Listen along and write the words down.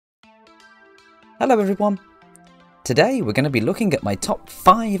Hello everyone! Today we're going to be looking at my top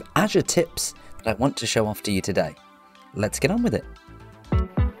 5 Azure tips that I want to show off to you today. Let's get on with it.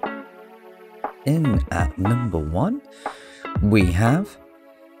 In at number 1, we have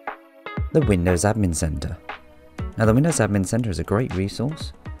the Windows Admin Center. Now the Windows Admin Center is a great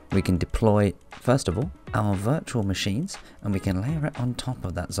resource. We can deploy, first of all, our virtual machines, and we can layer it on top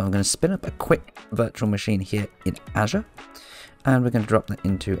of that. So I'm going to spin up a quick virtual machine here in Azure, and we're going to drop that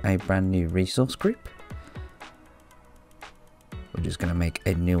into a brand new resource group. We're just going to make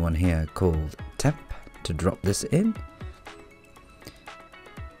a new one here called temp to drop this in.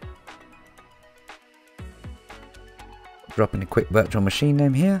 Drop in a quick virtual machine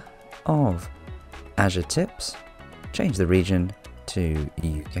name here of Azure Tips. Change the region to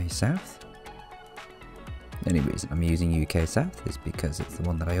UK South. The only reason I'm using UK South is because it's the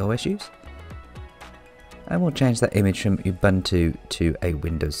one that I always use. And we'll change that image from Ubuntu to a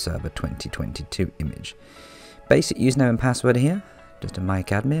Windows Server 2022 image. Basic username and password here, just a mic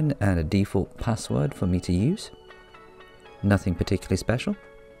admin and a default password for me to use. Nothing particularly special.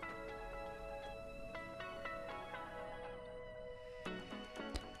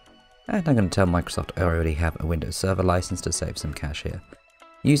 And I'm going to tell Microsoft I already have a Windows Server license to save some cache here.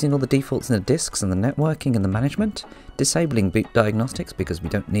 Using all the defaults in the disks and the networking and the management, disabling boot diagnostics because we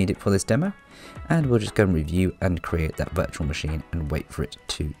don't need it for this demo, and we'll just go and review and create that virtual machine and wait for it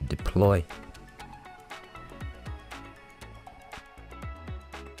to deploy.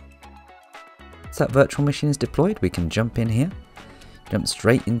 Once that virtual machine is deployed, we can jump in here, jump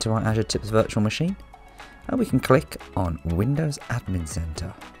straight into our Azure Tips virtual machine, and we can click on Windows Admin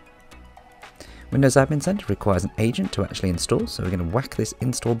Center. Windows Admin Center requires an agent to actually install, so we're going to whack this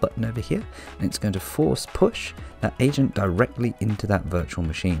install button over here, and it's going to force push that agent directly into that virtual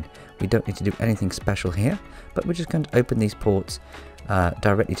machine. We don't need to do anything special here, but we're just going to open these ports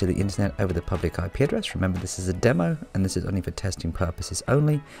directly to the internet over the public IP address. Remember, this is a demo, and this is only for testing purposes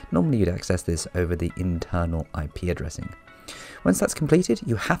only. Normally you'd access this over the internal IP addressing. Once that's completed,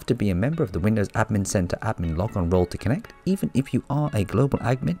 you have to be a member of the Windows Admin Center admin logon role to connect. Even if you are a global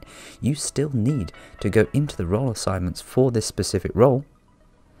admin, you still need to go into the role assignments for this specific role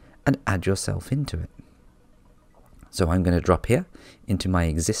and add yourself into it. So I'm going to drop here into my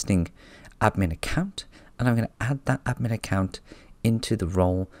existing admin account, and I'm going to add that admin account into the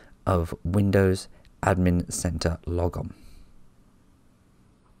role of Windows Admin Center logon.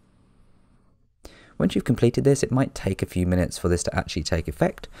 Once you've completed this, it might take a few minutes for this to actually take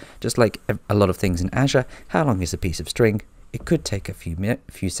effect. Just like a lot of things in Azure, how long is a piece of string? It could take a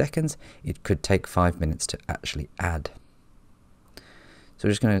few seconds. It could take 5 minutes to actually add. So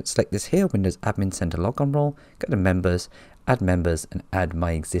we're just going to select this here, Windows Admin Center logon role, go to members, and add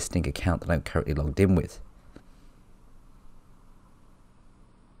my existing account that I'm currently logged in with.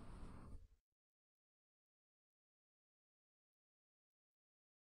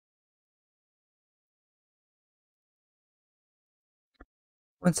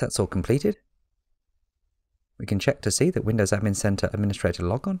 Once that's all completed, we can check to see that Windows Admin Center Administrator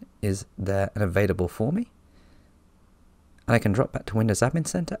Logon is there and available for me. And I can drop back to Windows Admin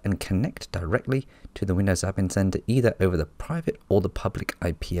Center and connect directly to the Windows Admin Center either over the private or the public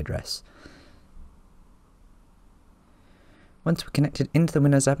IP address. Once we're connected into the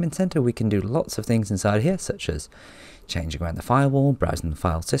Windows Admin Center, we can do lots of things inside here, such as changing around the firewall, browsing the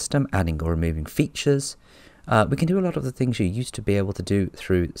file system, adding or removing features. We can do a lot of the things you used to be able to do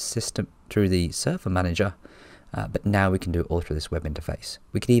through the server manager, but now we can do it all through this web interface.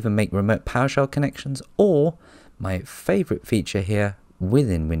 We could even make remote PowerShell connections, or my favorite feature here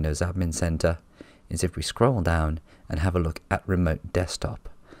within Windows Admin Center is if we scroll down and have a look at remote desktop,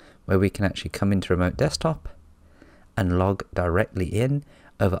 where we can actually come into remote desktop and log directly in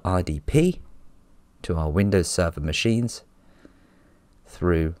over RDP to our Windows Server machines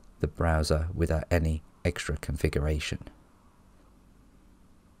through the browser without any extra configuration.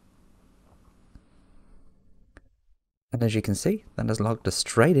 And as you can see, that has logged us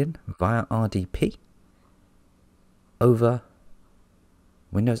straight in via RDP over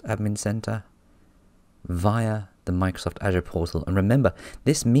Windows Admin Center via the Microsoft Azure portal. And remember,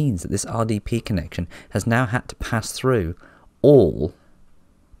 this means that this RDP connection has now had to pass through all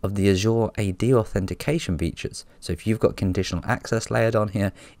of the Azure AD authentication features. So if you've got conditional access layered on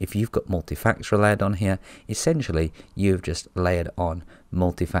here, if you've got multi-factor layered on here, essentially you've just layered on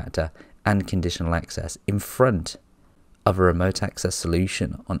multi-factor and conditional access in front of a remote access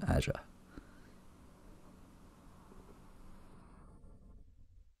solution on Azure.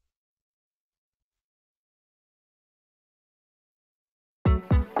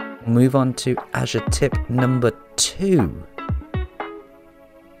 Move on to Azure tip number 2.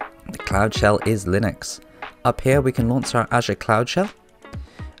 The Cloud Shell is Linux. Up here we can launch our Azure Cloud Shell,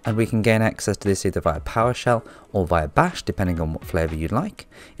 and we can gain access to this either via PowerShell or via Bash, depending on what flavor you'd like.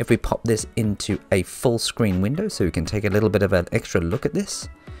 If we pop this into a full screen window so we can take a little bit of an extra look at this,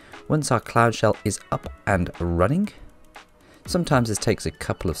 once our Cloud Shell is up and running, sometimes this takes a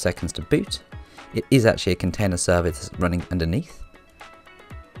couple of seconds to boot. It is actually a container server that's running underneath.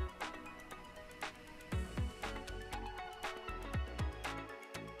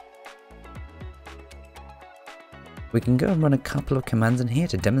 We can go and run a couple of commands in here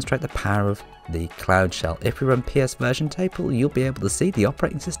to demonstrate the power of the Cloud Shell. If we run ps version table, you'll be able to see the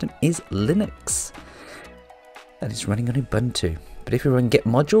operating system is Linux. And it's running on Ubuntu. But if we run get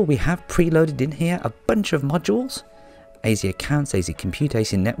module, we have preloaded in here a bunch of modules. AZ accounts, AZ compute,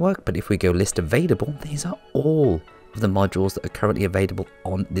 AZ network. But if we go list available, these are all of the modules that are currently available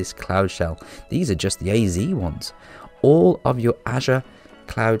on this Cloud Shell. These are just the AZ ones. All of your Azure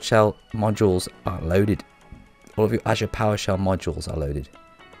Cloud Shell modules are loaded. All of your Azure PowerShell modules are loaded.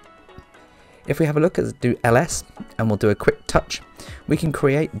 If we have a look at do ls and we'll do a quick touch, we can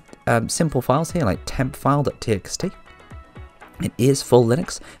create simple files here like tempfile.txt. It is full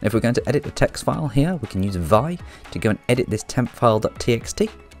Linux. And if we're going to edit a text file here, we can use vi to go and edit this tempfile.txt.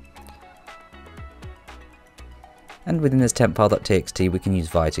 And within this tempfile.txt, we can use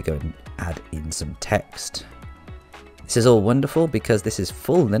vi to go and add in some text. This is all wonderful because this is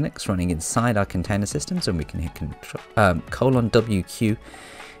full Linux running inside our container systems, and we can hit :WQ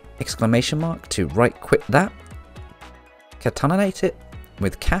exclamation mark to right quit that, catenate it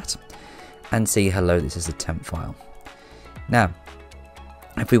with cat, and see hello, this is a temp file. Now,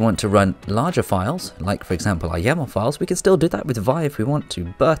 if we want to run larger files, like for example our YAML files, we can still do that with vi if we want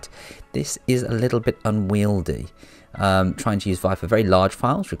to, but this is a little bit unwieldy. Trying to use vi for very large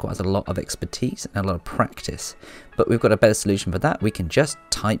files requires a lot of expertise and a lot of practice, but we've got a better solution for that. We can just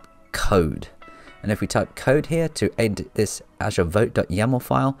type code, and if we type code here to edit this Azure vote.yaml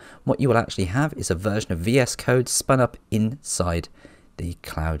file, what you will actually have is a version of VScode spun up inside the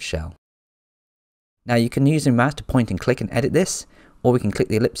Cloud Shell. Now you can use your mouse to point and click and edit this, or we can click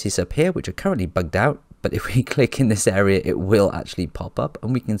the ellipses up here, which are currently bugged out. But if we click in this area, it will actually pop up,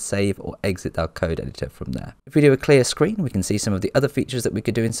 and we can save or exit our code editor from there. If we do a clear screen, we can see some of the other features that we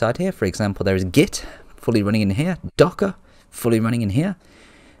could do inside here. For example, there is Git fully running in here, Docker fully running in here,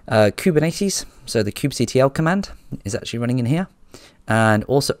 Kubernetes, so the kubectl command is actually running in here, and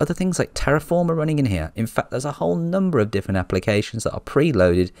also other things like Terraform are running in here. In fact, there's a whole number of different applications that are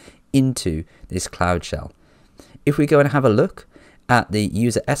preloaded into this Cloud Shell. If we go and have a look at the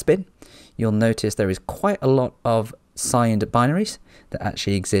user sbin, you'll notice there is quite a lot of signed binaries that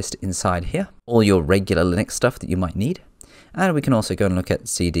actually exist inside here. All your regular Linux stuff that you might need. And we can also go and look at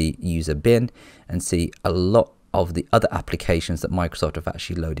cd user bin and see a lot of the other applications that Microsoft have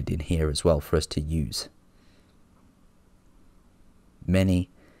actually loaded in here as well for us to use. Many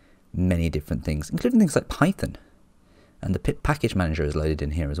different things, including things like Python. And the pip package manager is loaded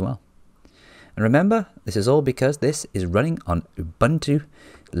in here as well. And remember, this is all because this is running on Ubuntu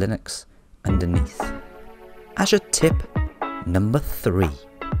Linux underneath. Azure tip number 3.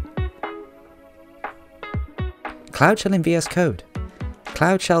 Cloud Shell in VScode.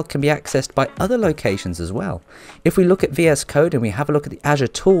 Cloud Shell can be accessed by other locations as well. If we look at VScode and we have a look at the Azure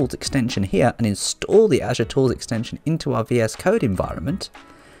Tools extension here and install the Azure Tools extension into our VScode environment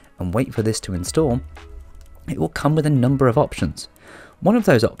and wait for this to install, it will come with a number of options. One of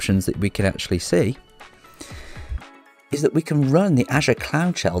those options that we can actually see is that we can run the Azure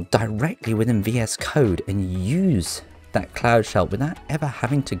Cloud Shell directly within VScode and use that Cloud Shell without ever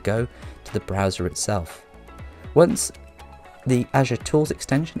having to go to the browser itself. Once the Azure Tools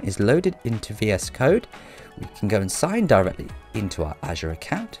extension is loaded into VScode, we can go and sign directly into our Azure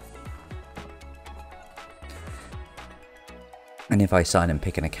account. And if I sign and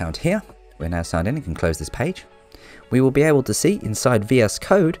pick an account here, we're now signed in and can close this page. We will be able to see inside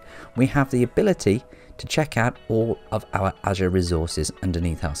VScode, we have the ability to check out all of our Azure resources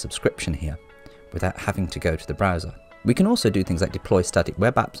underneath our subscription here without having to go to the browser. We can also do things like deploy static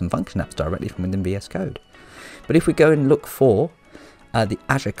web apps and function apps directly from within VScode. But if we go and look for the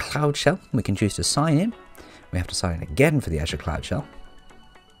Azure Cloud Shell, we can choose to sign in. We have to sign in again for the Azure Cloud Shell.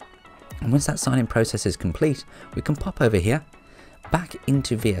 And once that sign-in process is complete, we can pop over here, back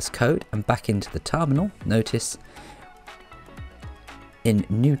into VScode and back into the terminal. Notice in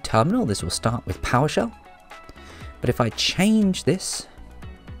new terminal, this will start with PowerShell. But if I change this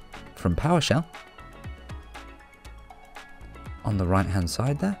from PowerShell on the right hand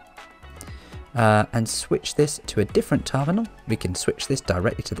side there, and switch this to a different terminal, we can switch this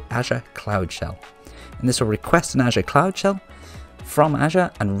directly to the Azure Cloud Shell. And this will request an Azure Cloud Shell from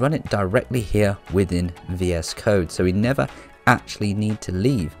Azure and run it directly here within VS Code. So we never actually need to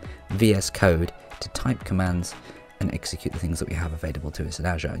leave VS Code to type commands and execute the things that we have available to us in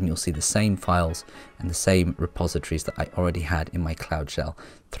Azure. And you'll see the same files and the same repositories that I already had in my Cloud Shell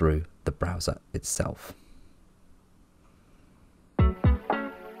through the browser itself.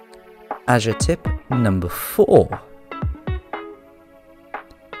 Azure tip number 4.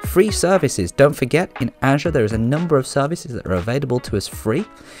 Free services. Don't forget, in Azure there is a number of services that are available to us free,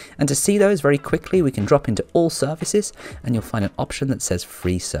 and to see those very quickly we can drop into all services and you'll find an option that says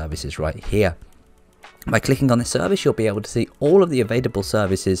free services right here. By clicking on this service you'll be able to see all of the available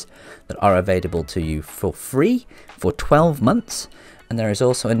services that are available to you for free for 12 months, and there is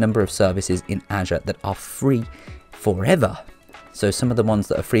also a number of services in Azure that are free forever. So some of the ones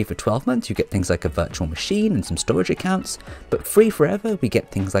that are free for 12 months, you get things like a virtual machine and some storage accounts, but free forever, we get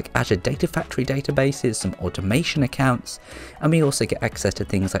things like Azure Data Factory databases, some automation accounts, and we also get access to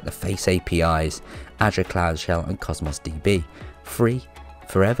things like the Face APIs, Azure Cloud Shell and Cosmos DB. Free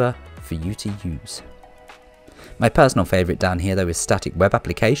forever for you to use. My personal favorite down here though is static web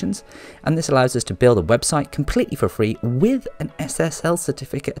applications, and this allows us to build a website completely for free with an SSL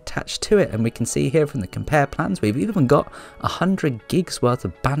certificate attached to it. And we can see here from the compare plans we've even got 100 gigs worth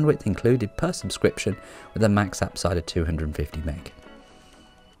of bandwidth included per subscription with a max app side of 250 meg.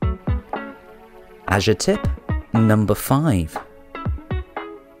 Azure tip number 5.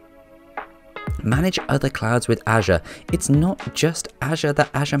 Manage other clouds with Azure. It's not just Azure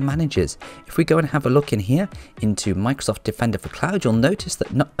that Azure manages. If we go and have a look in here into Microsoft Defender for Cloud, you'll notice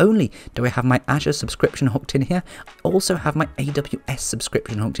that not only do I have my Azure subscription hooked in here, I also have my AWS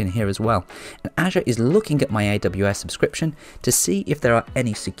subscription hooked in here as well. And Azure is looking at my AWS subscription to see if there are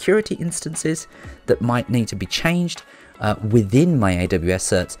any security instances that might need to be changed within my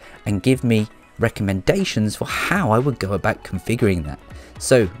AWS certs and give me recommendations for how I would go about configuring that.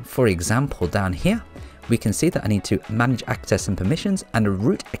 So for example, down here we can see that I need to manage access and permissions, and a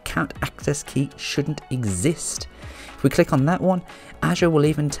root account access key shouldn't exist. If we click on that one, Azure will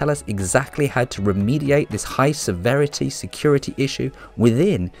even tell us exactly how to remediate this high severity security issue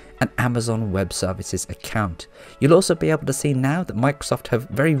within an Amazon Web Services account. You'll also be able to see now that Microsoft have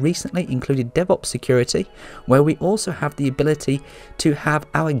very recently included DevOps security, where we also have the ability to have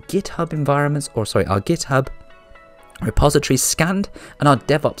our GitHub environments, or sorry, our GitHub repositories scanned and our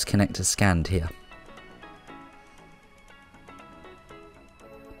DevOps connectors scanned here.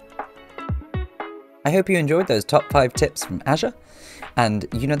 I hope you enjoyed those top 5 tips from Azure, and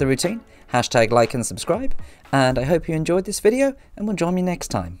you know the routine, hashtag like and subscribe, and I hope you enjoyed this video and will join me next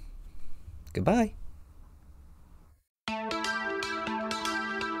time. Goodbye.